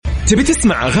تبي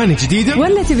تسمع أغاني جديدة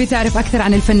ولا تبي تعرف أكثر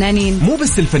عن الفنانين؟ مو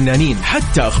بس الفنانين،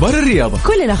 حتى أخبار الرياضة،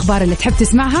 كل الأخبار اللي تحب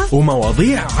تسمعها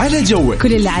ومواضيع على جوك.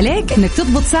 كل اللي عليك إنك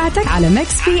تضبط ساعتك على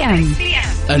ميكس بي ام.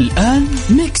 الآن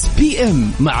ميكس بي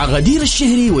ام مع غدير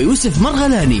الشهري ويوسف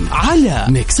مرغلاني على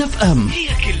ميكس اف ام. هي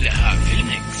كلها في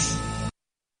الميكس.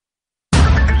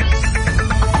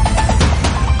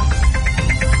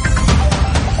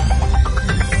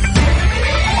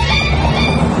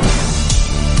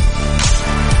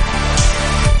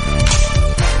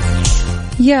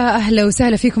 يا أهلا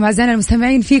وسهلا فيكم أعزائنا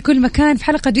المستمعين في كل مكان في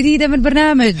حلقة جديدة من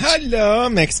برنامج هلا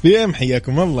ميكس بي ام.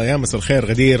 حياكم الله يا مساء الخير.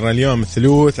 غدير اليوم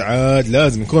الثلوث، عاد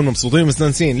لازم نكون مبسوطين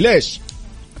ومستانسين. ليش؟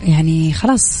 يعني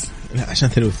خلاص، لا عشان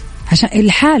ثلوث، عشان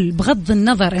الحال بغض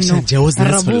النظر انه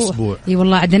تجاوزنا نصف الاسبوع. اي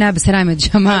والله عدناه بسلامة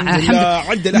جماعة.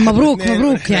 الحمد لله.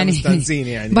 مبروك يعني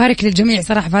بارك للجميع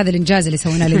صراحة في هذا الإنجاز اللي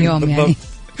سويناه اليوم يعني.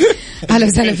 أهلا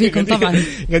وسهلا فيكم. طبعا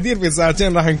غدير في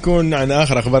ساعتين راح نكون عن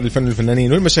آخر أخبار الفن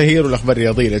والفنانين والمشاهير والأخبار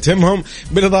الرياضية اللي تهمهم،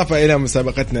 بالإضافة إلى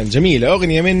مسابقتنا الجميلة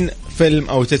أغنية من فيلم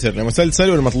أو تتر لمسلسل،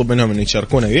 والمطلوب منهم أن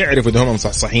يشاركونا ويعرفوا إذا هم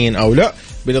صحيحين أو لا،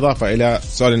 بالإضافة إلى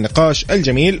سؤال النقاش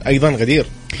الجميل أيضا. غدير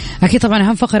أكيد طبعا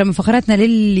أهم فقرة من فقراتنا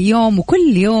لليوم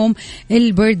وكل يوم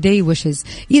البيرثداي ويشز.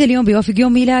 إذا اليوم بيوافق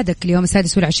يوم ميلادك اليوم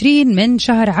 26 من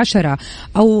شهر 10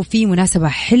 أو في مناسبة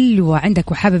حلوة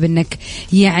عندك وحابب أنك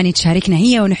يعني تشاركنا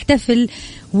هي ونحتفل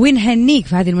ونهنيك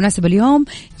في هذه المناسبة اليوم،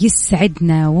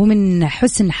 يسعدنا ومن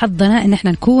حسن حظنا أن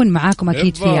احنا نكون معاكم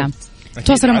أكيد فيها.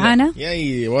 تواصلوا معنا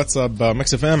ياي واتساب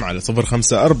ميكس اف ام على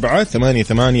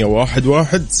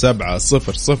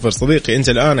 0548811700. صديقي انت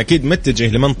الان اكيد متجه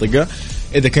لمنطقة،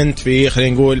 اذا كنت في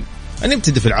خلينا نقول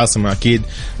نبتدي في العاصمة أكيد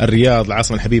الرياض،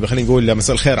 العاصمة الحبيبة. خلينا نقول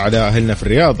مساء الخير على أهلنا في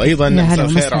الرياض، أيضا مساء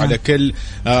الخير على كل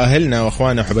أهلنا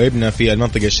وأخواننا وحبايبنا في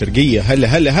المنطقة الشرقية. هلا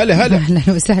هلا هلا هلا أهلا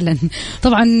وسهلا.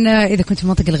 طبعا إذا كنت في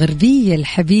المنطقة الغربية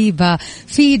الحبيبة،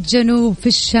 في الجنوب، في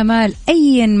الشمال،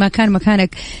 أيا ما كان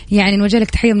مكانك، يعني نوجه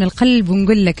لك تحية من القلب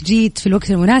ونقول لك جيت في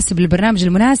الوقت المناسب للبرنامج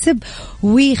المناسب.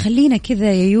 وخلينا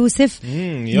كذا يا يوسف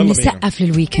نسقف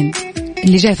للويكند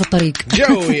اللي جاي في الطريق.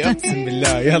 جوي أقسم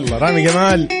بالله. يلا رامي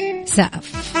جمال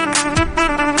سقف.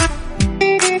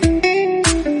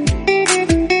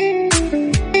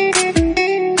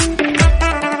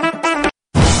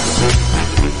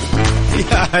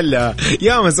 هلا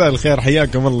يا مساء الخير،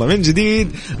 حياكم الله من جديد.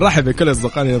 رحب بكل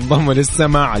أصدقائي انضموا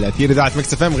للسماع على أثير إذاعة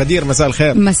ميكس اف ام. غدير مساء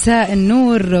الخير. مساء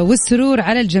النور والسرور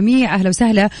على الجميع، أهلا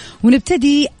وسهلا.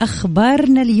 ونبتدي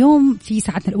أخبارنا اليوم في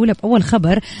ساعتنا الأولى بأول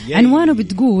خبر عنوانه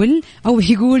بتقول أو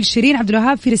يقول شيرين عبد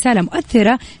الوهاب في رسالة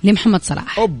مؤثرة لمحمد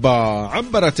صلاح. أوبا،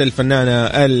 عبرت الفنانة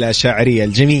الشاعرية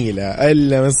الجميلة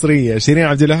المصرية شيرين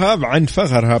عبد الوهاب عن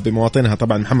فخرها بمواطنها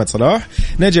طبعا محمد صلاح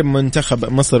نجم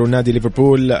منتخب مصر ونادي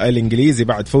ليفربول الإنجليزي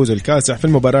بعد فوزه الكاسح في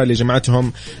المباراة اللي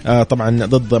جمعتهم طبعا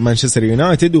ضد مانشستر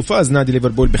يونايتد، وفاز نادي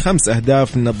ليفربول ب5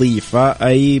 أهداف نظيفة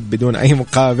أي بدون أي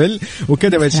مقابل.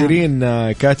 وكتبت شيرين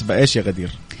كاتبة إيش يا غدير؟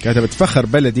 كتبت فخر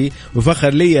بلدي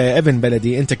وفخر لي يا ابن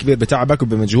بلدي، أنت كبير بتعبك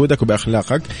وبمجهودك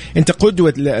وبأخلاقك، أنت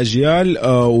قدوة لأجيال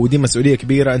ودي مسؤولية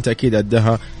كبيرة أنت أكيد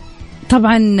أدها.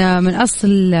 طبعا من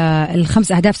أصل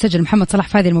 5 أهداف سجل محمد صلاح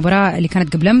في هذه المباراة اللي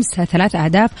كانت قبل أمس 3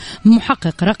 أهداف،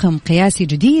 محقق رقم قياسي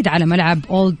جديد على ملعب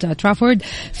أولد ترافورد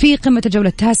في قمة الجولة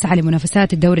التاسعة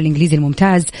لمنافسات الدوري الإنجليزي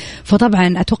الممتاز.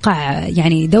 فطبعا أتوقع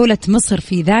يعني دولة مصر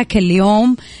في ذاك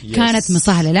اليوم كانت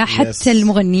مصهلة لا حتى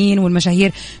المغنيين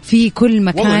والمشاهير في كل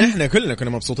مكان. والله نحن كلنا كنا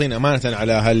مبسوطين أمانة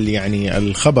على هل يعني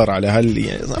الخبر على هل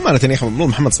يعني أمانة يا أخي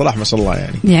محمد صلاح ما شاء الله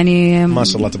يعني ما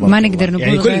شاء الله تبارك ما نقدر نقول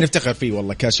يعني كلنا نفتخر فيه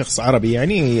والله كشخص عربي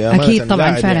يعني أكيد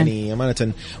طبعا فعلا يعني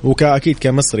أمانة وكأكيد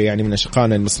كمصري يعني من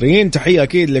أشقائنا المصريين. تحية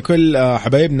أكيد لكل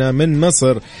حبايبنا من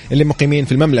مصر اللي مقيمين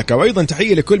في المملكة، وأيضا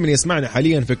تحية لكل من يسمعنا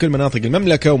حاليا في كل مناطق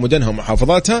المملكة ومدنها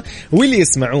ومحافظاتها، واللي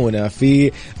يسمعونا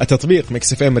في التطبيق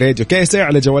ميكس اف ام راديو كيسي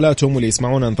على جوالاتهم، واللي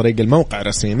يسمعونا عن طريق الموقع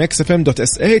الرسمي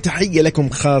mixfm.sa. تحية لكم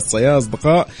خاصة يا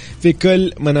أصدقاء في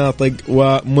كل مناطق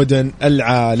ومدن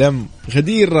العالم.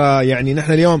 غدير يعني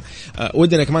نحن اليوم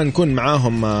ودنا كمان نكون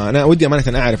معاهم. أنا ودي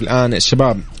أمانة أعرف الآن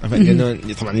الشباب لأنه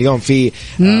طبعا اليوم في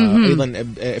أيضا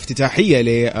افتتاحية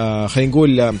خلينا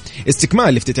نقول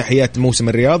استكمال لافتتاحيات موسم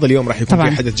الرياض. اليوم راح يكون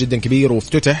في حدث جدا كبير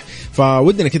وافتتح،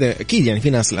 فودنا كذا أكيد يعني في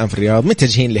ناس الآن في الرياض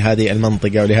متجهين لهذه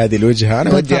المنطقة ولهذه الوجهة.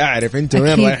 أنا ودي أعرف أنتم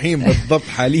وين رايحين بالضبط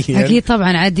حاليا. أكيد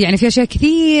طبعا عاد يعني في أشياء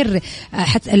كثير،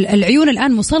 حتى العيون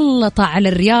الآن مسلطة على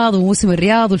الرياض وموسم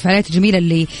الرياض والفعاليات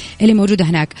الجميلة اللي موجودة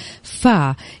هناك.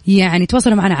 يعني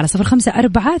تواصلوا معنا على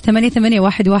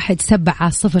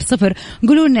 0548811700.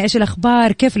 قولوا لنا إيش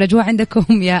الأخبار، كيف الأجواء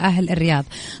عندكم يا أهل الرياض.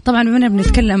 طبعا بما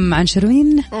بنتكلم عن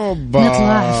شيرين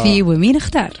نطلع في ومين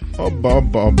اختار.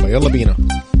 أوبا يلا بينا.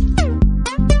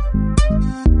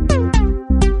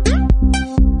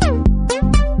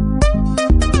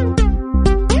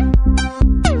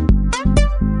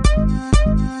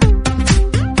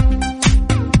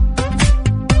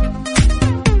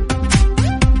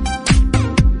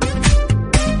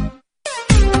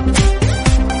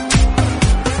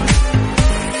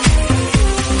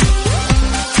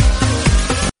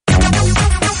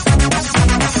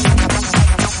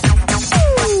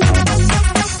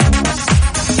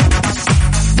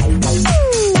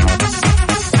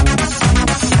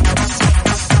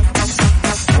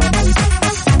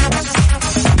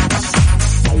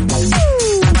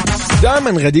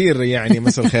 دائما غدير يعني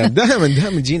مساء الخير،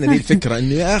 دائما تجينا دي الفكرة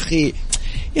إنه يا أخي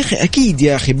أكيد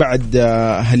يا أخي بعد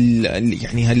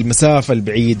يعني هالمسافة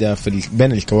البعيدة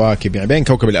بين الكواكب، يعني بين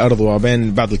كوكب الأرض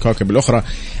وبين بعض الكواكب الأخرى،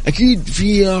 أكيد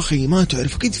في يا أخي ما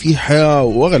تعرف أكيد في حياة.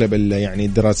 وأغلب يعني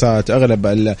الدراسات، أغلب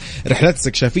الرحلات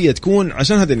الاستكشافية تكون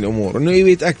عشان هذه الأمور، إنه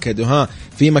يتأكدوا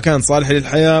في مكان صالح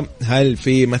للحياة، هل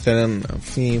في مثلا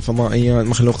في فضائيات،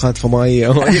 مخلوقات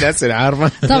فضائية، هذه الأسئلة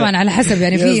عارفة. طبعا على حسب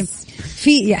يعني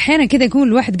في احيانا كذا يكون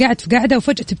الواحد قاعد في قاعده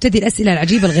وفجاه تبتدي الاسئله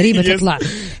العجيبه الغريبه تطلع،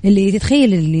 اللي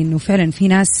تتخيل اللي انه فعلا في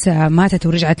ناس ماتت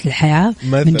ورجعت للحياه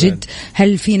من جد.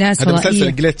 هل في ناس هذا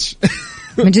مسلسل جليتش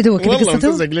من جد هو كذا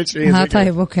قصته؟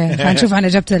 طيب اوكي هنشوف عن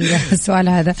اجابه السؤال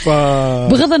هذا.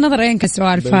 بغض النظر اين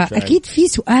السؤال، فاكيد في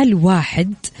سؤال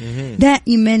واحد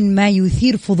دائما ما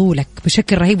يثير فضولك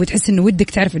بشكل رهيب وتحس انه ودك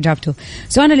تعرف اجابته.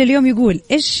 سؤالنا لليوم يقول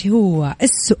ايش هو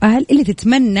السؤال اللي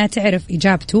تتمنى تعرف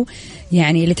اجابته،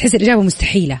 يعني اللي تحس الاجابه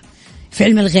مستحيله في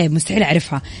علم الغيب، مستحيل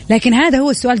أعرفها، لكن هذا هو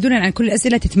السؤال دونا عن كل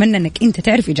الأسئلة تتمنى أنك أنت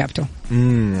تعرف إجابته.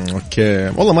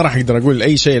 أوكي والله ما راح أقدر أقول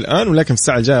أي شيء الآن، ولكن في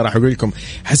الساعة الجاية راح أقول لكم.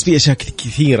 حس في أشياء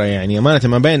كثيرة يعني أمانة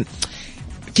ما بين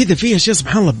كذا، في أشياء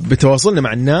سبحان الله بتواصلنا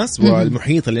مع الناس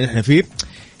والمحيط اللي نحن فيه،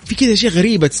 في كذا أشياء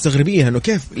غريبة تستغربيها إنه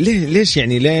كيف ليش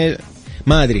يعني ليه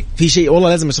ما أدري. في شيء والله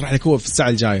لازم أشرح لك هو في الساعة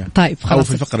الجاية. طيب خلاص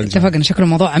في الفقرة الجاية. اتفقنا. شكله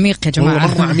موضوع عميق يا جماعة،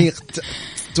 مرة عميق.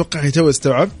 توقع تو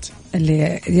استوعبت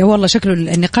اللي والله شكله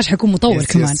النقاش حيكون مطول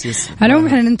كمان. على العموم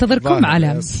احنا ننتظركم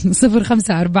على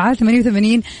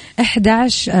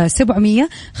 0548811700.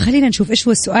 خلينا نشوف ايش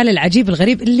هو السؤال العجيب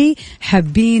الغريب اللي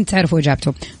حابين تعرفوا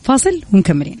اجابته. فاصل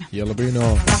ونكملين. يلا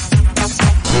بينا.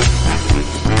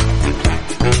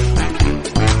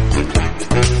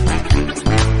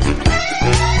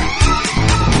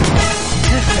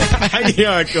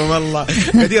 حياكم الله.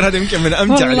 غدير هذا يمكن من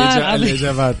امتع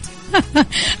الاجابات.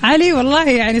 علي والله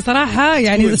يعني صراحة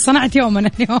يعني صنعت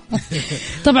يومنا اليوم.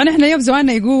 طبعا احنا اليوم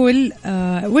سؤالنا يقول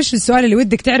وش السؤال اللي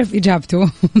ودك تعرف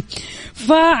إجابته؟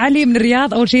 فعلي من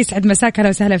الرياض أول شيء يسعد مساك، هلا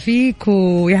وسهلا فيك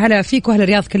ويا هلا فيك وأهل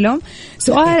الرياض كلهم.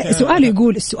 سؤال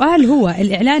يقول السؤال هو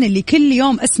الإعلان اللي كل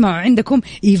يوم أسمعه عندكم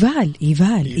إيفال.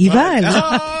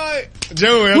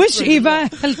 وش إيفال؟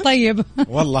 طيب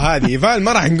والله هذه إيفال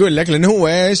ما راح نقول لك لأنه هو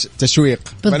إيش تشويق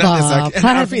بالضبط. احنا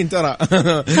عارفين ترى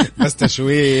بس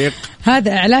تشويق،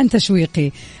 هذا إعلان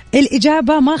تشويقي.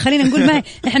 الإجابة ما خلينا نقول ما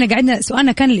إحنا قعدنا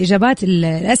سؤالنا كان الإجابات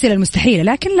الأسئلة المستحيلة،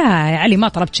 لكن لا يا علي ما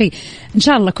طلبت شيء، إن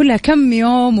شاء الله كلها كم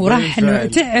يوم وراح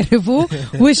تعرفوا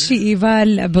وش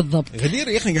إيفال بالضبط. غدير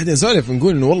يا أخي قاعدين نسولف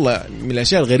ونقول إنه والله من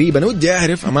الأشياء الغريبة أنا ودي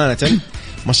أعرف أمانة.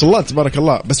 ما شاء الله تبارك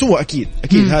الله، بس هو أكيد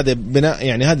هذا بناء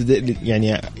يعني هذا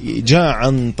يعني جاء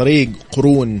عن طريق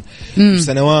قرون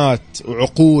وسنوات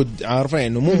وعقود، عارفة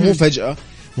إنه مو فجأة.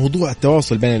 موضوع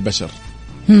التواصل بين البشر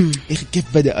كيف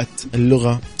بدأت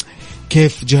اللغة،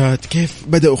 كيف جات، كيف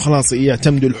بدأوا خلاص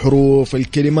يعتمدوا الحروف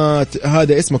الكلمات،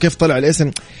 هذا اسمه كيف طلع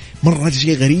الاسم. مرة هذا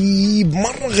شيء غريب،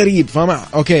 مرة غريب. فما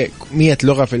أوكي 100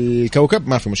 لغة في الكوكب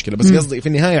ما في مشكلة، بس قصدي في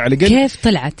النهاية على قد كيف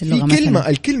طلعت اللغة مثلا.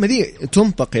 الكلمة دي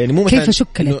تنطق يعني مو مثلا كيف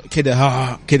شكلت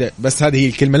كده كده بس هذه هي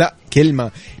الكلمة، لا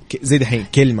كلمة زي دحين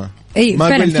كلمة. اي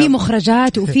فعلا في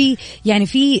مخرجات وفي يعني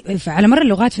في على مر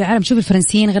اللغات في العالم. شوف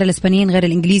الفرنسيين غير الاسبانيين غير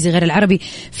الانجليزي غير العربي،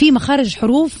 في مخارج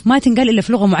حروف ما تنقال الا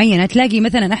في لغه معينه. تلاقي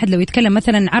مثلا احد لو يتكلم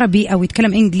مثلا عربي او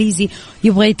يتكلم انجليزي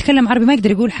يبغى يتكلم عربي ما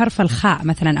يقدر يقول حرف الخاء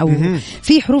مثلا، او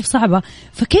في حروف صعبه.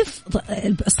 فكيف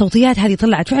الصوتيات هذه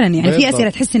طلعت فعلا يعني في اسئله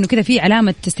تحس انه كذا في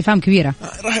علامه استفهام كبيره.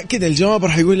 راح كذا الجواب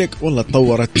راح يقول لك والله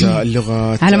تطورت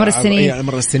اللغات على مر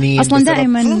السنين اصلا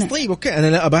دائما. خلاص طيب اوكي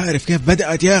انا لا بعرف كيف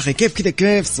بدات يا اخي، كيف كذا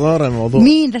كيف صار الموضوع،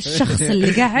 مين ذا الشخص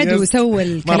اللي قاعد وسوى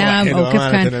الكلام او كيف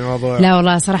كان. لا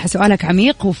والله صراحه سؤالك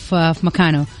عميق وفي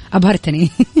مكانه، ابهرتني.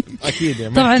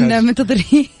 اكيد طبعا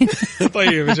منتظرين.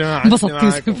 طيب يا جماعه انبسطت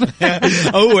يوسف.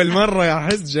 اول مره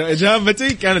احس اجابتي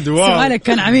كانت واو، سؤالك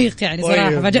كان عميق يعني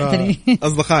صراحه فاجأتني.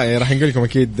 اصدقائي راح نقول لكم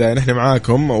اكيد نحن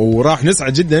معاكم وراح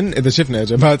نسعد جدا اذا شفنا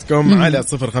اجاباتكم على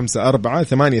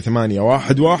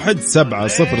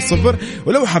 0548811700.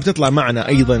 ولو حاب تطلع معنا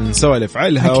ايضا نسولف على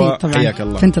الهواء حياك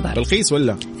الله. بالخيس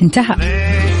ولا انتهى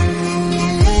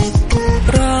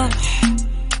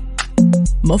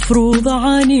مفروض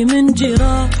أعاني من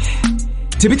جراح.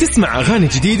 تبي تسمع أغاني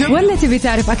جديدة ولا تبي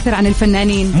تعرف أكثر عن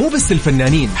الفنانين؟ مو بس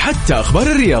الفنانين، حتى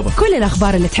أخبار الرياضة، كل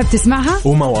الأخبار اللي تحب تسمعها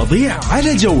ومواضيع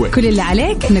على جوك. كل اللي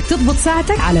عليك إنك تضبط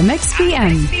ساعتك على ميكس بي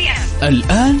ام.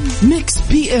 الآن ميكس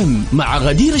بي ام مع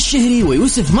غدير الشهري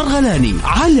ويوسف مرغلاني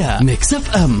على ميكس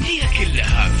اف ام. هي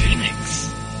كلها في الميكس.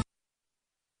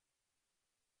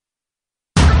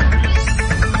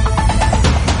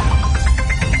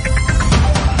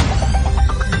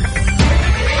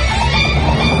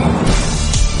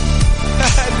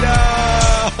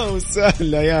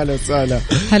 وسهلا يا هلا وسهلا.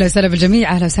 هلا وسهلا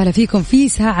بالجميع، اهلا وسهلا فيكم في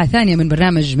ساعة ثانية من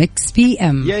برنامج ميكس بي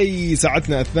ام. ياي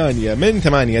ساعتنا الثانية من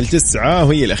 8 ل 9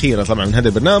 وهي الأخيرة طبعا من هذا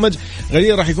البرنامج.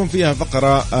 غاليا راح يكون فيها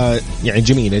فقرة يعني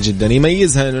جميلة جدا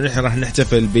يميزها انه نحن راح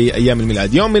نحتفل بأيام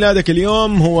الميلاد. يوم ميلادك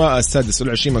اليوم هو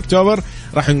 26 أكتوبر.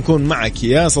 راح نكون معك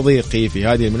يا صديقي في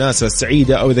هذه المناسبة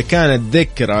السعيدة، أو إذا كانت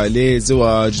ذكرى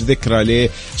لزواج، ذكرى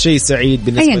لشيء سعيد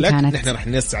بالنسبة لك، نحن راح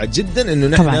نسعد جدا انه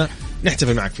نحن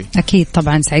نحتفل معك فيه. أكيد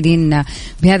طبعا سعيدين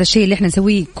بهذا الشيء اللي احنا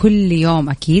نسويه كل يوم.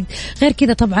 أكيد غير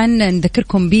كذا طبعا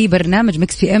نذكركم ببرنامج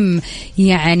ميكس في ام،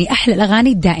 يعني أحلى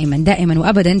الأغاني دائما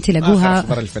وأبدا تلاقوها.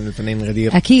 أخبار الفنانين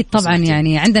غدير. أكيد طبعا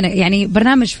يعني عندنا يعني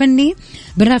برنامج فني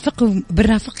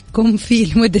بنرافقكم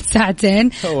فيه لمدة ساعتين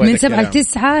من 7 ل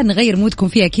 9 نغير مودكم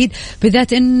فيه. أكيد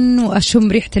بالذات إنه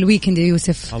أشم ريحة الويكند يا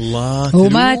يوسف. الله،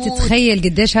 وما تتخيل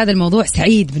قديش هذا الموضوع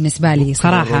سعيد بالنسبة لي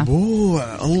صراحة.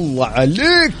 الله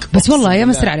عليك. بس والله يا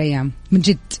مسرع الأيام من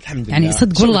جد يعني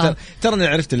صدق والله. ترى أنا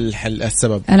عرفت الحل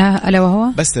السبب. ألا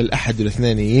وهو بس الأحد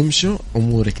والاثنين يمشوا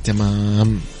أمورك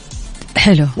تمام.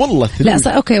 حلو والله.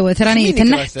 لا اوكي وتراني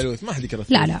تنحت ما حد يكره.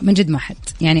 لا من جد ما حد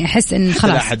يعني احس ان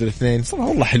خلاص الاحد والاثنين صراحه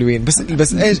والله حلوين. بس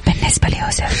ايش بالنسبه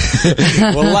ليوسف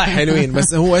والله حلوين.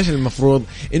 بس هو ايش المفروض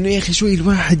انه يا اخي شوي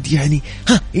الواحد يعني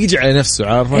يجي على نفسه،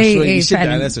 عارفه شوي يشد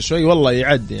على نفسه شوي والله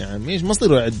يعدي. يعني ايش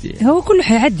مصيره يعدي؟ هو كله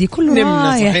حيعدي، كله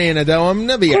رايح. صحينا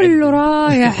داومنا بيعدي كله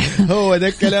رايح. هو ده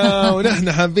الكلام.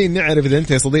 ونحن حابين نعرف اذا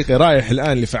انت يا صديقي رايح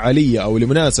الان لفعاليه او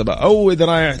لمناسبه، او اذا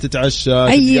رايح تتعشى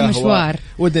اي مشوار،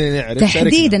 ودنا نعرف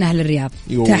تحديدا أهل الرياض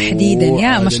تحديدا.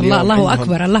 يا ما شاء الله، الله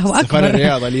أكبر الله أكبر. سفر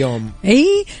الرياض اليوم.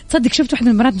 إيه تصدق شفت واحدة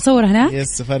من المرات مصورة هناك. يس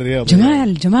سفر الرياض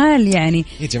جمال يعني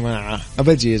يا جماعة.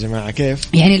 أبجي يا جماعة كيف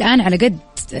يعني الآن على قد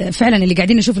فعلا اللي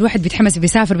قاعدين نشوف الواحد بيتحمس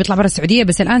بيسافر بيطلع برا السعودية،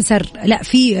 بس الآن صار لا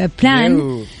في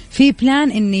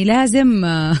بلان اني لازم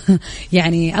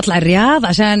يعني اطلع الرياض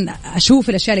عشان اشوف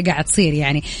الاشياء اللي قاعد تصير.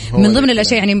 يعني من ضمن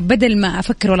الاشياء يعني بدل ما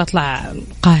افكر ولا اطلع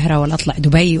القاهره ولا اطلع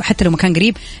دبي وحتى لو مكان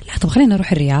قريب، لا طب خلينا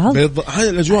نروح الرياض. هاي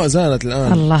الاجواء زالت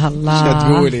الان.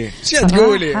 الله ايش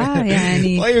تقولي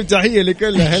يعني. طيب تحيه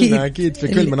لكل اهلنا اكيد في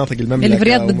كل مناطق المملكه اللي في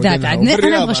الرياض بالذات.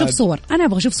 انا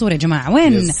ابغى اشوف صور يا جماعه.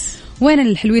 وين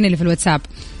الحلوين اللي في الواتساب؟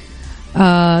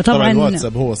 طبعا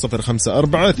الواتساب هو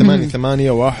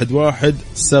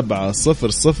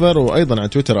 0548811700 وأيضا على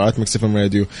تويتر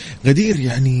 @مكسفمراديو. غدير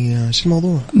يعني شو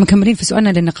الموضوع؟ مكملين في سؤالنا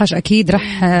للنقاش. أكيد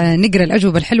رح نقرأ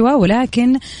الأجوبة الحلوة،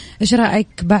 ولكن إيش رأيك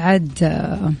بعد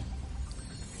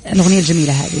الأغنية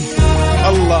الجميلة هذه؟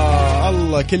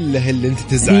 الله كله اللي انت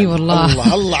تزعل. اي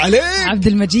والله الله عليك. عبد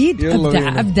المجيد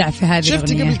أبدع في هذه الأغنية.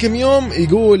 شفت قبل كم يوم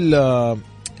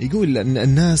يقول أن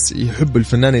الناس يحبوا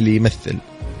الفنان اللي يمثل،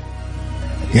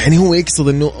 يعني هو يقصد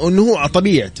انه هو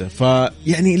طبيعته.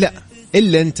 فيعني لا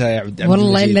الا انت يا عبد المجيد،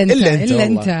 والله الا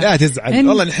انت لا تزعل.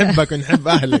 والله نحبك ونحب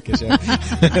اهلك يا شباب.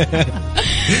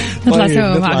 نطلع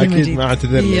سوا مع عبد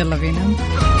المجيد. يلا بينا.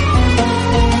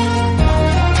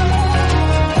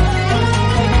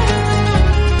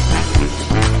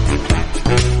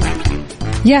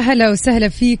 يا هلا وسهلا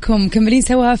فيكم، مكملين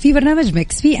سوا في برنامج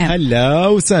ميكس في ام. هلا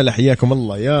وسهلا، حياكم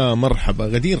الله، يا مرحبا.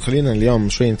 غدير خلينا اليوم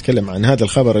شوي نتكلم عن هذا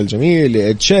الخبر الجميل.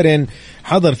 إد شيرين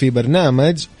حضر في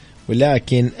برنامج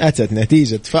ولكن أتت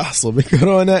نتيجة فحصه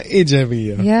بكورونا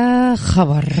إيجابية. يا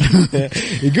خبر.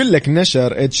 يقول لك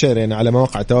نشر إد شيرين على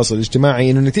مواقع التواصل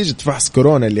الاجتماعي إنه نتيجة فحص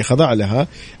كورونا اللي خضع لها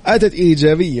أتت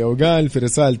إيجابية، وقال في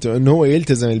رسالته إنه هو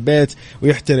يلتزم البيت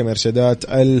ويحترم إرشادات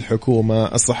الحكومة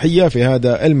الصحية في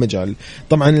هذا المجال.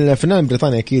 طبعا الفنان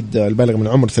البريطاني أكيد البالغ من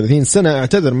عمر 30 سنة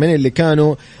اعتذر من اللي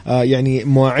كانوا يعني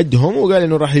مواعدهم، وقال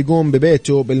إنه راح يقوم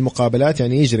ببيته بالمقابلات،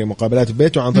 يعني يجري مقابلات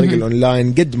ببيته عن طريق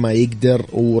الأونلاين قد ما يقدر،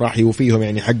 وراح يوفيهم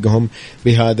يعني حقهم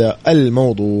بهذا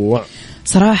الموضوع.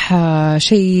 صراحة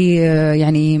شيء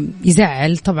يعني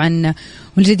يزعل طبعا.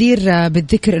 والجدير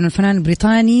بالذكر أنه الفنان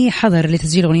البريطاني حضر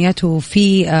لتسجيل أغنياته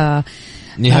في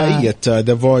نهائية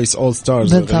The Voice All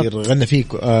Stars، غنى فيه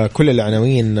كل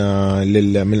العناوين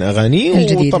من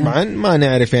أغانيه، وطبعا ما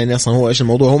نعرف يعني أصلا هو إيش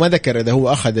الموضوع. هو ما ذكر إذا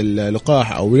هو أخذ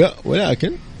اللقاح أو لا،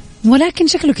 ولكن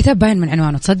شكله كتاب باين من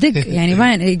عنوانه، تصدق يعني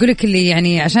باين. يقولك اللي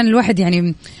يعني عشان الواحد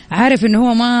يعني عارف انه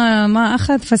هو ما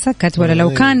اخذ فسكت، ولا لو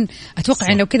كان اتوقع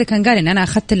يعني لو كذا كان قال ان انا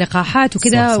اخذت اللقاحات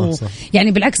وكذا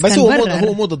يعني بالعكس بس كان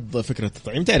هو مو ضد فكره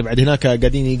التطعيم. تعرف بعد هناك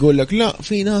قاعدين يقول لك لا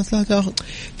في ناس لا تاخذ،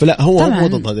 فلا هو مو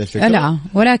ضد هذه الفكره. لا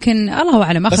ولكن الله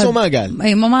اعلم اخذ، بس هو ما قال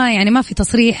اي ما يعني ما في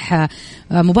تصريح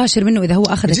مباشر منه اذا هو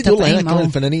اخذ التطعيم. او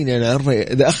الفنانين يعني عارف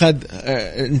اذا اخذ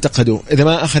انتقدوا، اذا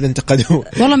ما اخذ انتقدوا.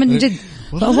 والله من جد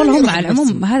والله هم على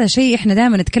العموم هذا شيء احنا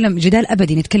دائما نتكلم جدال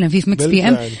ابدي نتكلم فيه في ميكس بي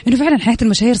ام انه فعلا حياة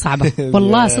المشاهير صعبة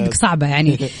والله صدق صعبة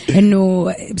يعني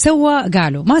انه سوى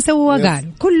قالوا ما سوى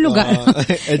قالوا كله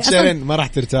قال ما راح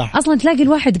ترتاح اصلا تلاقي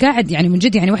الواحد قاعد يعني من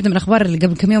جد يعني واحدة من الاخبار اللي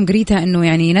قبل كم يوم قريتها انه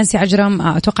يعني نانسي عجرم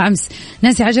اتوقع امس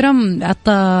نانسي عجرم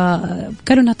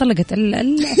قالوا انها طلقت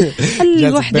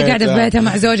الوحدة قاعدة في بيتها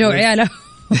مع زوجها وعيالها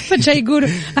فجأة يقول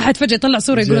أحد فجأة يطلع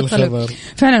صورة يقول الطلب.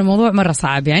 فعلا الموضوع مرة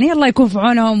صعب يعني الله يكون في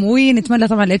عونهم ونتمنى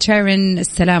طبعا لتشيرين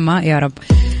السلامة يا رب.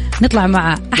 نطلع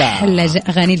مع أحلى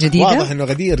أغاني جديدة. واضح إنه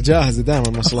غدير جاهزة دائما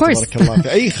ما شاء الله تبارك الله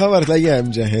في أي خبر تلاقيها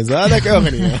مجهزة لك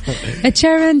أغنية.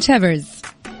 تشيرين شابرز.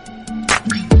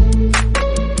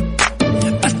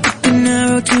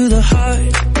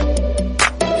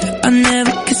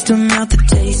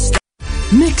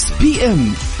 ميكس بي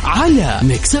ام على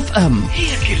ميكس اف ام هي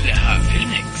كلها في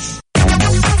الميكس.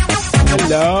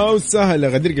 هلا وسهلا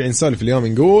غدير قاعدين نسولف اليوم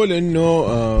نقول انه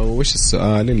وش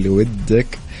السؤال اللي ودك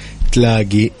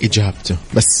تلاقي اجابته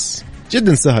بس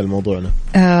جدا سهل موضوعنا.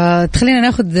 تخلينا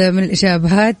ناخذ من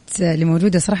الاجابات اللي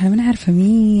موجوده صراحه ما نعرف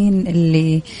مين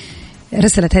اللي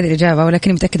رسلت هذه الإجابة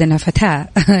ولكن متأكدة أنها فتاة.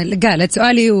 قالت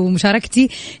سؤالي ومشاركتي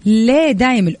ليه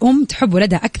دايم الأم تحب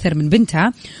ولدها أكثر من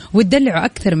بنتها وتدلعه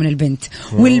أكثر من البنت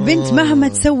والبنت مهما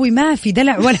تسوي ما في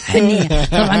دلع ولا حنية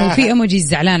طبعا وفي إيموجي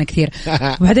زعلانة كثير.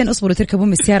 وبعدين أصبروا تركبون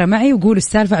من السيارة معي وقولوا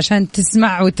السالفة عشان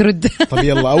تسمع وترد. طب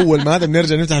يلا أول ما هذا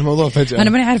بنرجع نفتح الموضوع فجأة. أنا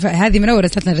ماني عارفة هذه من أول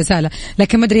رسلتنا الرسالة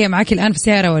لكن ما أدري هي معاكي الآن في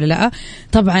السيارة ولا لا.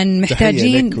 طبعا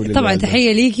محتاجين طبعا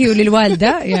تحية ليكي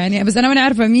وللوالدة يعني بس أنا ماني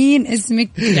عارفة مين اسمك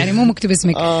يعني مو مكتوب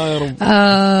اسمك.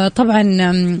 طبعا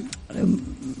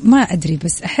ما أدري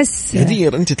بس أحس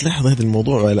غدير أنت تلاحظ هذا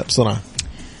الموضوع ولا بسرعة؟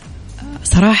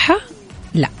 صراحة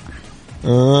لا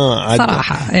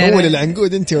صراحة يعني أول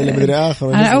العنقود أنت ولا مدري آخر؟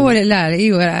 أنا أول لا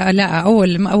أيوة لا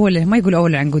أول ما يقول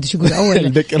أول العنقود إيش يقول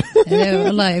أول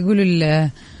والله يقولوا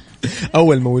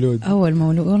أول مولود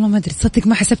والله ما أدري تصدق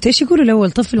ما حسبت إيش يقولوا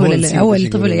الأول طفل ولا أول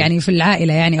طفل يعني في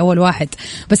العائلة يعني أول واحد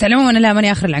بس على العموم أنا لا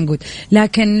ماني آخر العنقود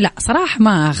لكن لا صراحة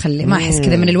ما أحس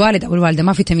كذا من الوالد أو الوالدة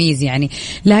ما في تمييز يعني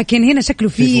لكن هنا شكله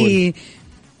في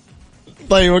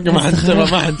طيب اوكي ما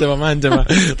حنتبه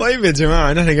طيب يا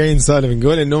جماعه نحن قاعدين نسولف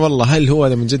نقول انه والله هل هو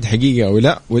هذا من جد حقيقه او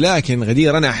لا ولكن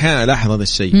غدير انا احيانا الاحظ هذا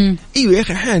الشيء ايوه يا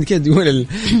اخي احيانا كده تقول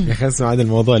يا اخي اسمع هذا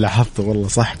الموضوع لاحظته والله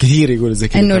صح كثير يقولوا زي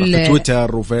كذا في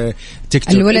تويتر وفي تيك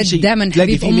توك الولد دائما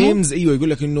تلاقي في ميمز ايوه يقول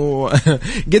لك انه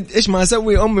قد ايش ما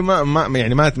اسوي امي ما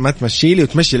يعني ما تمشي لي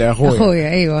وتمشي لاخويا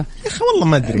ايوه يا اخي والله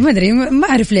ما ادري ما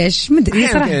اعرف ليش ما ادري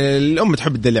صراحه الام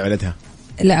تحب تدلع ولدها.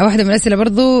 لا واحده من الاسئله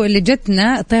برضو اللي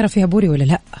جتنا الطياره فيها بوري ولا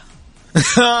لا؟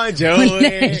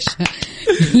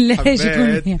 ليش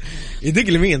يكون يدق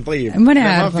لمين طيب؟ ما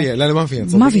نعرف.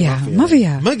 ما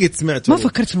فيها ما قد سمعت ما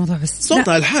فكرت في الموضوع بس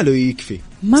صوتها لحاله يكفي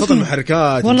صوت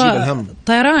المحركات يجيب الهم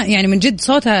طيران يعني من جد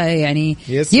صوتها يعني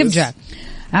يفجع.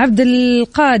 عبد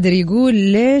القادر يقول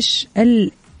ليش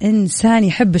الإنسان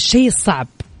يحب الشيء الصعب؟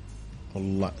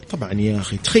 والله طبعا يا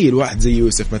أخي تخيل واحد زي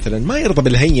يوسف مثلا ما يرضى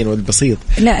بالهين والبسيط.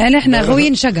 لا احنا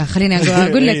غاويين شقة خليني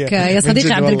أقول لك يا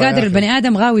صديقي عبد القادر البني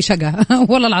آدم غاوي شقة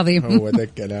والله العظيم هو ده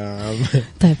الكلام.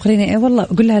 طيب خليني والله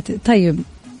أقول لها طيب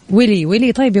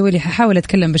ويلي طيب يا ويلي حاول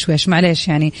أتكلم بشويش معليش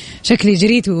يعني شكلي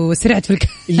جريت وسرعت في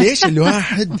ليش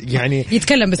الواحد يعني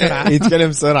يتكلم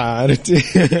بسرعة عرفتي.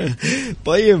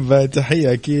 طيب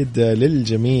تحية أكيد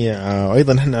للجميع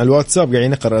وأيضا احنا على الواتساب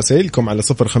قاعدين نقرأ رسائلكم على 0548811700.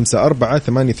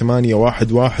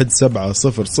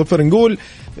 نقول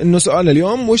إنه سؤال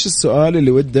اليوم وش السؤال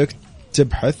اللي ودك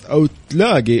تبحث أو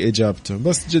تلاقي إجابته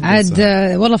بس جدا عاد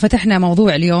والله فتحنا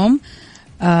موضوع اليوم.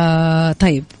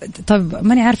 طيب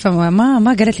ماني عارفة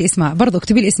ما قالت لي اسمها برضو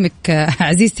اكتبي لي اسمك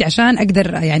عزيزتي عشان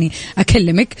أقدر يعني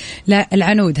أكلمك. لا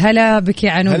العنود هلا بك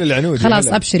يا عنود. العنود خلاص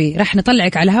أبشري راح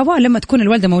نطلعك على هواء لما تكون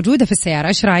الوالدة موجودة في السيارة.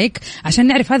 إيش رأيك عشان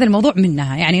نعرف هذا الموضوع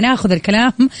منها يعني ناخذ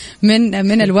الكلام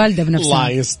من الوالدة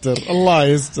بنفسها. الله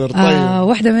يستر. طيب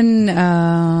واحدة من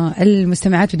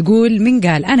المستمعات بتقول من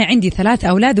قال أنا عندي 3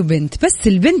 أولاد وبنت بس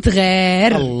البنت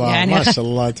غير الله يعني ما شاء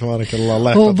الله تبارك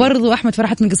الله. وبرضو أحمد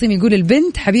فرحت من قصيم يقول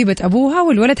البنت حبيبة أبوها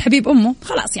والولد حبيب أمه.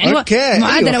 خلاص يعني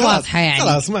معادلة أيوة واضحة يعني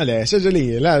خلاص معليش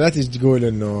أجلية لا تيجي تقول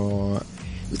إنه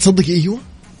تصدق أيوة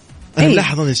أنا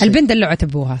لاحظ هذا الشيء البنت دلعت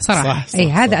أبوها صراحة. صح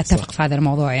هذا أتفق في هذا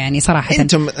الموضوع يعني صراحة.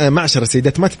 أنتم معشر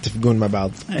السيدات ما تتفقون مع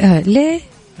بعض ليه؟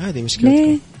 هذه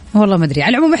مشكلتكم والله ما أدري.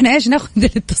 على العموم إحنا إيش ناخذ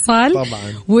الاتصال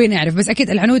طبعا ونعرف بس أكيد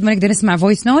العنود ما نقدر نسمع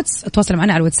فويس نوتس. تواصل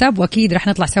معنا على الواتساب وأكيد راح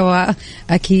نطلع سوا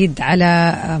أكيد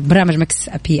على برنامج مكس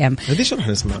بي ام. هذه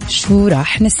شو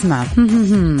راح نسمع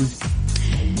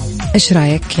إيش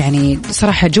رأيك يعني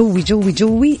صراحة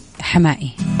جوي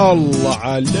حمائي. الله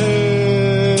عليك.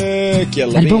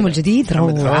 يلا الألبوم الجديد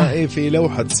روعة في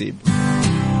لوحة سيب.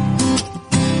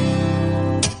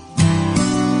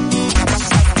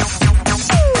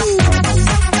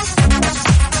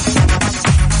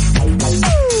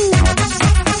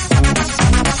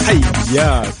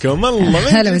 حياكم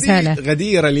الله. هلا وسهلا.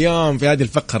 غدير اليوم في هذه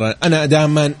الفقرة أنا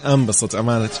دائما أنبسط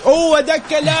أمانة. ده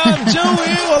كلام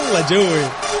جوي والله جوي.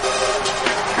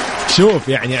 شوف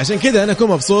يعني عشان كذا أنا أكون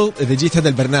مبسوط إذا جيت هذا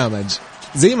البرنامج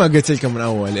زي ما قلت لكم من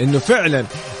أول إنه فعلا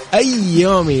أي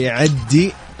يوم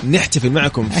يعدي نحتفل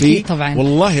معكم فيه طبعا.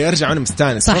 والله ارجع وانا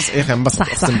مستانس. صح يا اخي انبسط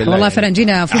صح والله فعلا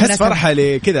جينا في احس فرحه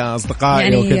لكذا اصدقائي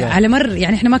يعني وكذا على مر.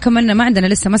 يعني احنا ما كملنا، ما عندنا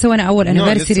لسه، ما سوينا اول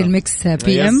انيفرساري الميكس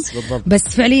بي ام، بس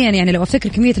فعليا يعني لو افتكر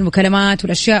كميه المكالمات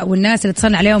والاشياء والناس اللي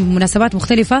اتصلنا عليهم بمناسبات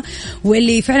مختلفه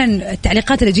واللي فعلا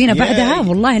التعليقات اللي جينا بعدها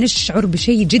والله نشعر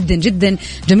بشيء جدا جدا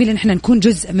جميل ان احنا نكون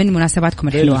جزء من مناسباتكم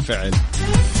الحلوه. بالفعل.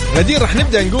 غدير راح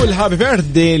نبدأ نقول هابي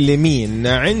بيرثدي لمين.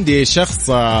 عندي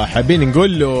شخص حابين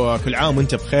نقول له كل عام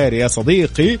وانت بخير يا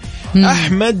صديقي.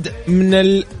 أحمد من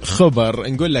الخبر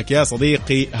نقول لك يا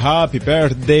صديقي هابي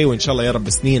بيرثدي وإن شاء الله يا رب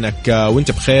سنينك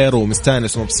وانت بخير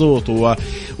ومستانس ومبسوط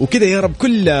وكذا يا رب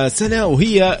كل سنة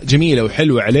وهي جميلة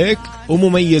وحلوة عليك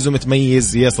ومميز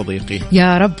ومتميز يا صديقي.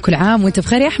 يا رب كل عام وانت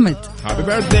بخير يا أحمد. هابي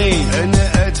بيرثدي.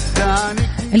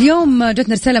 اليوم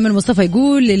جتنا رسالة من مصطفى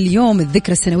يقول اليوم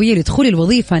الذكرى السنوية لدخول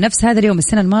الوظيفة، نفس هذا اليوم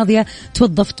السنة الماضية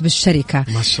توظفت بالشركة.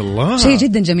 ما شاء الله. شيء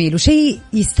جدا جميل وشيء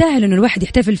يستاهل انه الواحد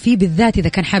يحتفل فيه، بالذات إذا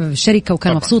كان حابب الشركة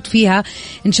وكان طبعا مبسوط فيها.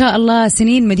 إن شاء الله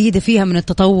سنين مديدة فيها من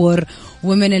التطور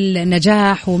ومن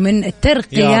النجاح ومن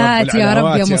الترقيات يا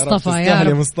رب يا مصطفى. يا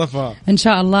رب مصطفى إن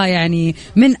شاء الله يعني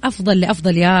من أفضل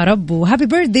لأفضل يا رب. وهابي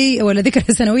بيرثدي ولا ذكرى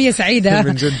سنوية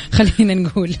سعيدة خلينا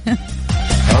نقول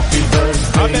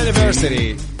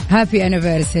هابي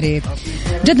انيفرساري.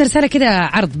 جدنا رسالة كده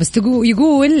عرض بس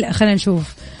يقول خلينا نشوف.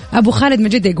 أبو خالد من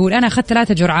جدة يقول أنا أخذت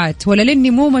 3 جرعات ولا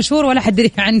لأني مو مشهور ولا حد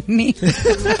يدري عني.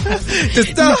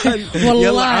 تستاهل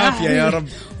والله عافية يا رب.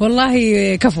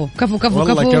 والله كفو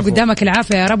قدامك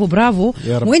العافية يا رب وبرافو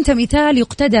يا رب. وانت مثال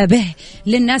يقتدى به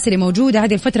للناس اللي موجودة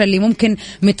هذه الفترة اللي ممكن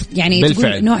يعني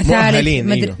تقول نوع ثالث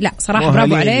أيوه. لا صراحة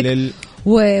برافو عليك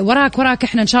ووراك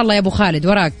احنا إن شاء الله يا أبو خالد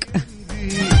وراك.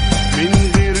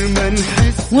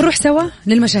 ونروح سوا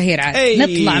للمشاهير عاد.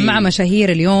 نطلع مع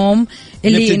مشاهير اليوم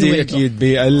اللي نبتدي أكيد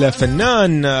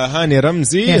بالفنان هاني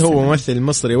رمزي. هو ممثل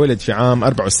مصري ولد في عام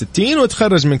 64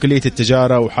 وتخرج من كلية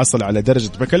التجارة وحصل على درجة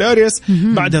بكالوريوس.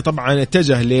 بعدها طبعا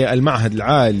اتجه للمعهد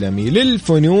العالمي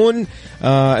للفنون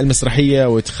المسرحية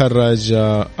وتخرج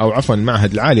أو عفوا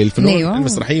المعهد العالي للفنون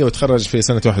المسرحية وتخرج في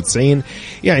سنة 91.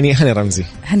 يعني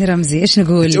هاني رمزي إيش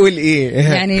نقول تقول إيه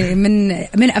يعني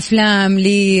من أفلام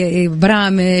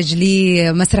لبرامج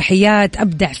لمسرحيات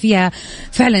أبدع فيها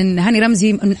فعلا. هاني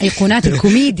رمزي من أيقونات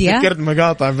الكوميديا. ذكرت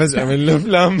مقاطع فجأة من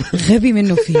الأفلام. غبي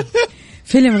منه فيه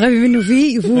فيلم غبي منه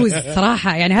فيه يفوز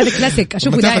صراحة يعني. هذا كلاسيك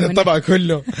أشوفه دائما. الطبع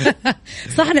كله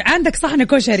صحن عندك صحن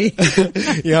كشري.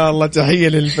 يا الله تحية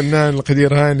للفنان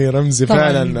القدير هاني رمزي طبعاً.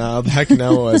 فعلا أضحكنا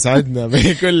وأسعدنا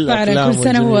بكل أفلام. كل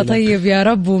سنة هو طيب يا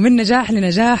رب ومن نجاح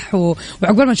لنجاح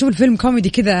وعقبال ما نشوف الفيلم كوميدي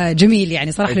كذا جميل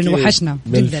يعني صراحة لأنه وحشنا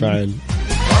جدا بالفعل.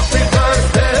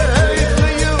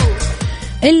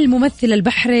 الممثلة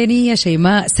البحرينية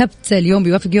شيماء سبت اليوم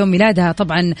بيوافق يوم ميلادها.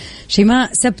 طبعا شيماء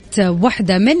سبت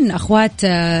واحدة من أخوات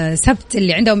سبت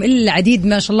اللي عندهم العديد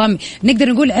ما شاء الله نقدر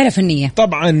نقول عرف فنية.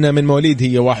 طبعا من مواليد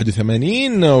هي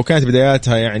 81 وكانت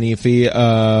بداياتها يعني في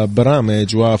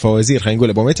برامج وفوازير خلينا نقول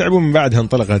أبو متعب ومن بعدها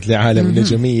انطلقت لعالم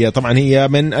النجومية. طبعا هي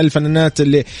من الفنانات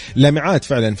اللي لامعات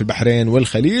فعلا في البحرين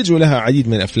والخليج ولها عديد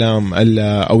من أفلام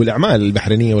أو الأعمال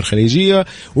البحرينية والخليجية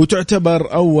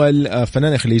وتعتبر أول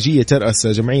فنانة خليجية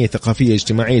ترأس جمعية ثقافية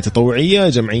اجتماعية تطوعية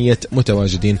جمعية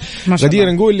متواجدين.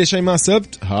 غدير نقول لشيماء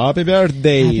سبت هابي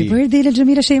بيرثدي. هابي بيرثدي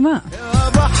للجميلة شيماء. يا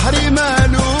بحر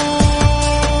مالوش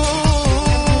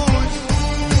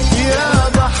يا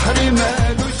بحر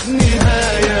مالوش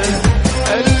نهاية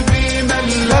قلبي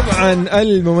ملك. طبعا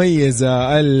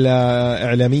المميزة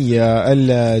الإعلامية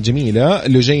الجميلة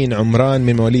لجين عمران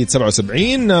من مواليد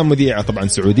 77 مذيعة طبعا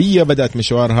سعودية. بدأت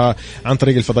مشوارها عن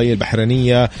طريق الفضائية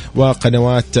البحرينية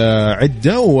وقنوات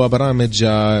عدة وبرامج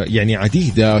يعني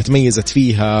عديدة تميزت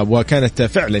فيها وكانت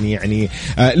فعلا يعني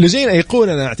لجين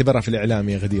أيقونة أنا أعتبرها في الإعلام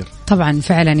يا غدير. طبعا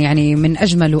فعلا يعني من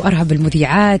أجمل وأرهب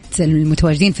المذيعات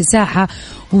المتواجدين في الساحة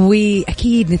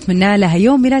وأكيد نتمنى لها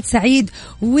يوم ميلاد سعيد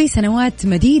وسنوات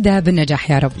مديدة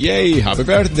بالنجاح يا رب. ياي هابي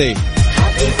بيرثدي.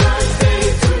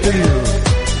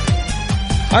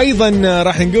 ايضا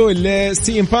راح نقول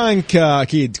لسي ام بانك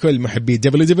اكيد كل محبي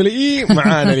WWE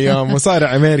معانا اليوم.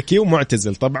 مصارع امريكي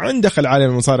ومعتزل طبعا دخل عالم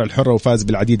المصارعه الحره وفاز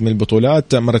بالعديد من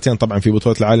البطولات. مرتين طبعا في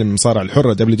بطوله العالم المصارعه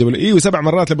الحره WWE و7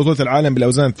 مرات لبطوله العالم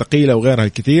بالاوزان الثقيله وغيرها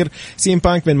الكثير. سي ام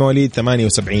بانك من مواليد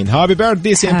 78. هابي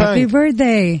بيرثدي سي ام بانك. هابي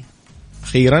بيرثدي.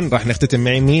 أخيرا راح نختتم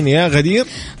مع مين يا غدير؟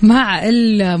 مع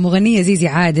المغنية زيزي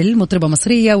عادل، مطربة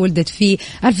مصرية ولدت في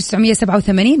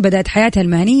 1987. بدأت حياتها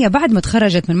المهنية بعد ما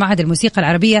تخرجت من معهد الموسيقى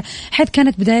العربية، حيث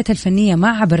كانت بدايتها الفنية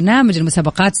مع برنامج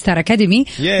المسابقات ستار أكاديمي.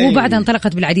 وبعدها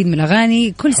انطلقت بالعديد من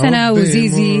الأغاني كل سنة.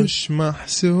 وزيزي مش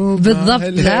محسوب بالضبط.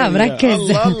 لا مركز.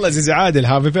 الله زيزي عادل،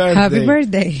 هابي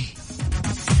بيرثداي.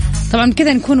 طبعا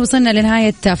كذا نكون وصلنا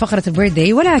لنهاية فقرة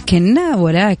البيرثداي، ولكن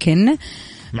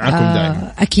معكم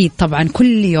دائما أكيد طبعا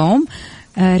كل يوم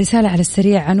رسالة على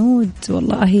السريع. عنود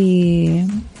والله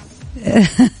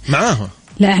معاها.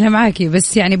 لا احنا معاكي،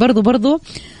 بس يعني برضو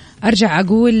أرجع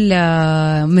أقول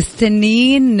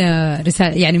مستنين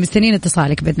رسالة، يعني مستنين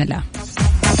اتصالك بإذن الله.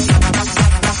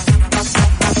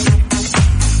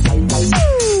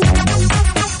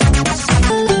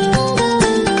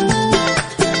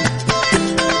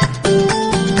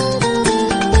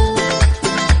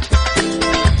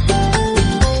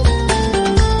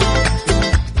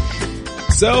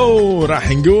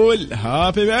 راح نقول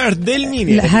هابي بيرثدي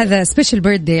لمين؟ لا هذا سبيشال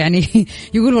بيرثدي، يعني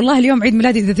يقول والله اليوم عيد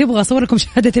ميلادي، إذا تبغى أصور لكم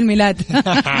شهادة الميلاد.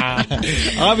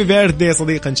 هابي بيرثدي يا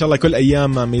صديقي، إن شاء الله كل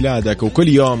أيام ميلادك وكل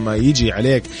يوم يجي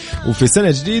عليك وفي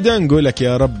سنة جديدة نقول لك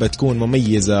يا رب تكون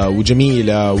مميزة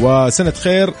وجميلة وسنة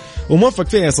خير وموفق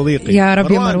فيها يا صديقي. يا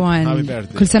رب يا مروان،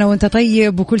 كل سنة وانت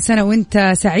طيب وكل سنة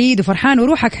وانت سعيد وفرحان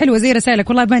وروحك حلوة زي رسائلك.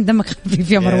 والله باين دمك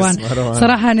خفيف يا مروان.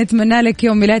 صراحة نتمنى لك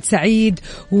يوم ميلاد سعيد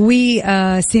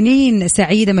وسنين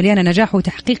سعيدة مليانة نجاح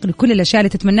وتحقيق لكل الأشياء اللي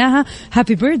تتمناها.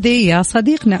 هابي بيرثدي يا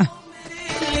صديقنا.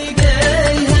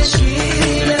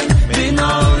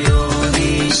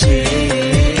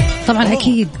 طبعا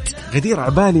أكيد غدير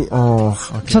عبالي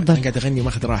تفضل. قاعد أغني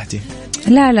وماخذ راحتي.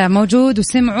 لا موجود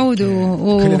وسمعوا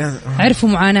وعرفوا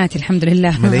معاناتي الحمد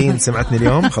لله. ملايين سمعتني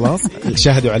اليوم خلاص،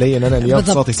 شاهدوا علي أن أنا اليوم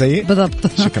صوتي سيء.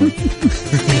 بالضبط. شكرا.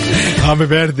 هابي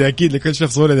بيرثدي أكيد لكل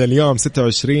شخص ولد اليوم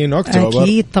 26 أكتوبر.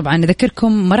 أكيد طبعا.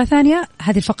 نذكركم مرة ثانية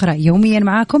هذه الفقرة يوميا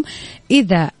معاكم.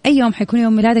 إذا أي يوم حيكون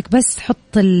يوم ميلادك بس حط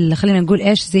خلينا نقول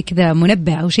إيش زي كذا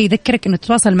منبه أو شيء يذكرك إنه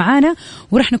تتواصل معنا،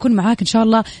 ورح نكون معاك إن شاء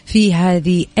الله في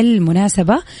هذه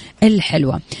المناسبة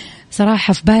الحلوة.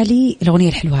 صراحة في بالي الأغنية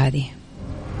الحلوة هذه.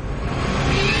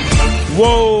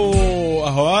 واو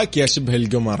أهواك يا شبه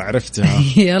القمر، عرفتها.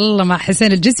 يلا مع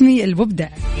حسين الجسمي المبدع.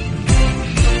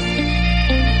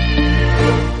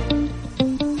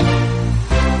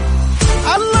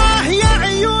 الله يا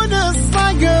عيون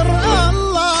الصقر،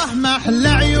 الله محلى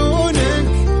عيونك،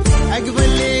 أقضي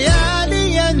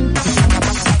الليالي انت.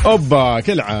 أوبا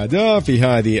كالعادة في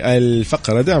هذه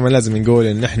الفقرة دائما لازم نقول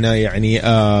إن احنا يعني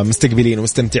مستقبلين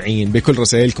ومستمتعين بكل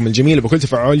رسائلكم الجميلة، بكل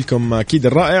تفاعلكم أكيد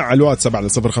الرائع على الواتساب على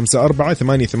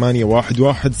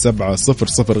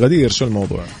 0548811700. غدير شو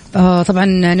الموضوع؟ طبعا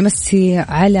نمسي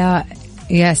على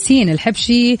ياسين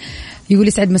الحبشي، يقول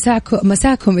يسعد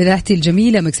مساكم إذاعتي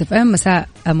الجميلة مكس اف ام، مساء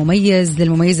مميز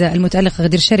للمميزة المتألقة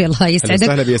غدير شري، الله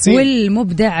يسعدك.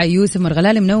 والمبدع يوسف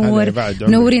مرغلالي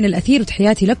منورين الأثير،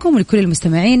 وتحياتي لكم ولكل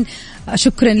المستمعين.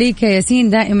 شكرا لك يا ياسين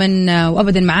دائما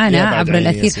وأبدا معانا عبر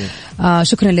الأثير.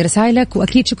 شكرا لرسائلك،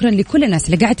 وأكيد شكرا لكل الناس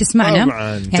اللي قاعد تسمعنا.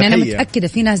 يعني أنا متأكدة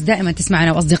في ناس دائما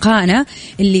تسمعنا وأصدقائنا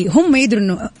اللي هم يدروا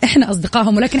إنه إحنا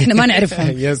أصدقائهم ولكن إحنا ما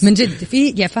نعرفهم. من جد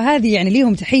فهذه يعني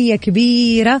ليهم تحية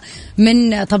كبيرة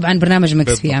من طبعا برنامج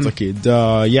مكس في عام. أكيد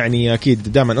يعني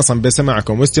أكيد دائما أصلا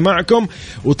بسماعكم واستماعكم،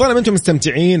 وطالما أنتم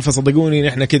مستمتعين فصدقوني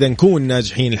نحن كذا نكون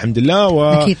ناجحين الحمد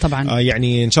لله. أكيد طبعا.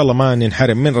 يعني إن شاء الله ما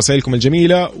ننحرم من رسائلكم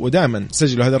الجميلة، ودائما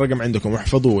سجلوا هذا الرقم عندكم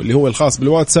واحفظوه اللي هو الخاص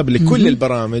بالواتساب لكل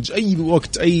البرامج. أي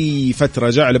وقت أي فترة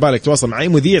جاء على بالك تواصل مع أي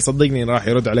مذيع صدقني راح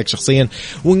يرد عليك شخصيا،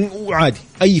 وعادي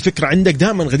أي فكرة عندك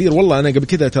دائما. غدير والله أنا قبل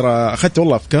كذا ترى أخذت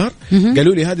والله أفكار،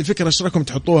 قالوا لي هذه الفكرة إيش رأيكم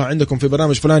تحطوها عندكم في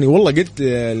برنامج فلاني. والله قلت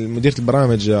لمديرة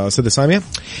البرامج سيدة سامية،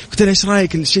 قلت لها إيش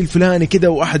رأيك الشيء الفلاني كذا،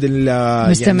 وأحد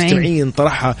المستمعين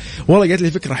طرحها والله قالت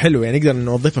لي فكرة حلوة يعني نقدر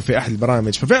نوظفها في أحد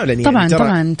البرامج. ففعلا يعني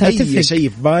طبعا أي شيء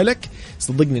في بالك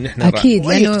صدقني نحن أكيد،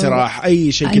 أي اقتراح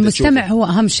أي شيء كذا المستمع هو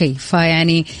أهم شيء.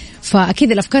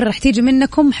 فأكيد الأفكار رح تيجي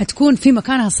منكم حتكون في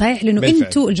مكانها صحيح، لأنه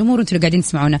أنتوا الجمهور أنتوا اللي قاعدين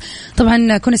تسمعونا.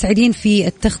 طبعا كنا سعيدين في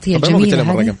التغطية الجميلة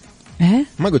هذه.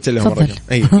 ما قلت لهم الرقم.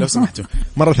 أي لو سمحتوا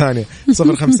مرة ثانية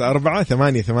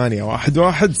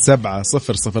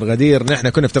 0548811700. غدير نحن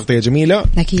كنا في تغطية جميلة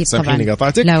أكيد سامحيني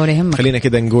قاطعتك. لا ولا يهمك. خلينا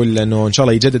كذا نقول أنه إن شاء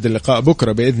الله يجدد اللقاء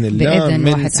بكرة بإذن الله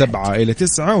من 7 إلى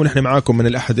 9، ونحن معاكم من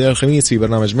الأحد إلى الخميس في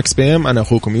برنامج مكس بي ام. أنا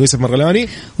أخوكم يوسف مرغلاني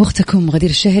وأختكم غدير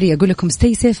الشهري، أقول لكم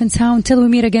stay safe and sound till we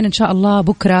meet again إن شاء الله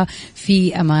بكرة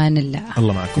في أمان الله.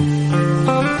 الله معكم.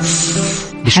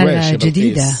 حلقة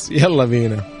جديدة يلا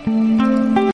بينا.